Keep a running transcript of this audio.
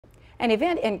An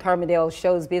event in Carbondale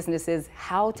shows businesses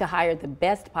how to hire the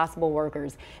best possible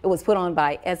workers. It was put on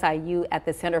by SIU at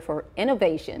the Center for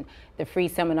Innovation. The free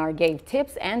seminar gave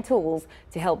tips and tools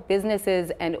to help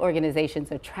businesses and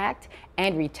organizations attract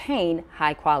and retain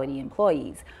high-quality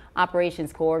employees.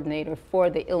 Operations Coordinator for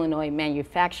the Illinois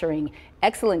Manufacturing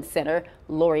Excellence Center,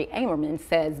 Lori Amerman,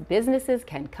 says businesses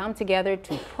can come together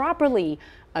to properly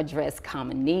address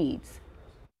common needs.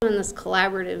 In this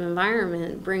collaborative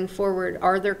environment, bring forward,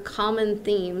 are there common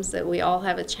themes that we all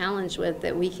have a challenge with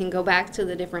that we can go back to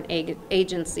the different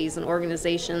agencies and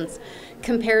organizations,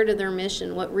 compare to their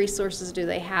mission? What resources do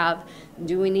they have?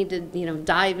 Do we need to,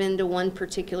 dive into one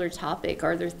particular topic?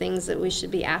 Are there things that we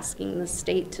should be asking the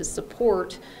state to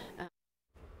support?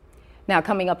 Now,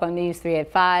 coming up on News 3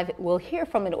 at 5, we'll hear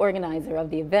from an organizer of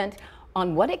the event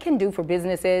on what it can do for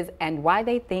businesses and why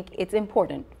they think it's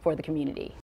important for the community.